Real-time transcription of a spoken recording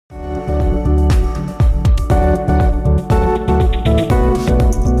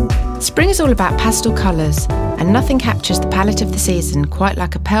Spring is all about pastel colours, and nothing captures the palette of the season quite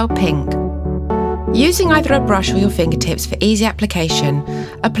like a pale pink. Using either a brush or your fingertips for easy application,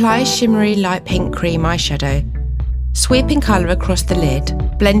 apply a shimmery light pink cream eyeshadow. Sweeping colour across the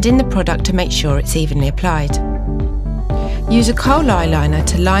lid, blend in the product to make sure it's evenly applied. Use a kohl eyeliner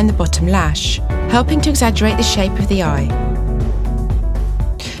to line the bottom lash, helping to exaggerate the shape of the eye.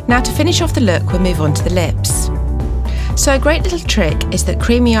 Now to finish off the look, we'll move on to the lips. So a great little trick is that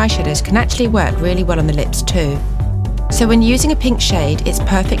creamy eyeshadows can actually work really well on the lips too. So when using a pink shade, it's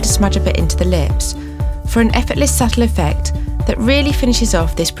perfect to smudge a bit into the lips for an effortless subtle effect that really finishes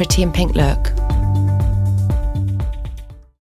off this pretty and pink look.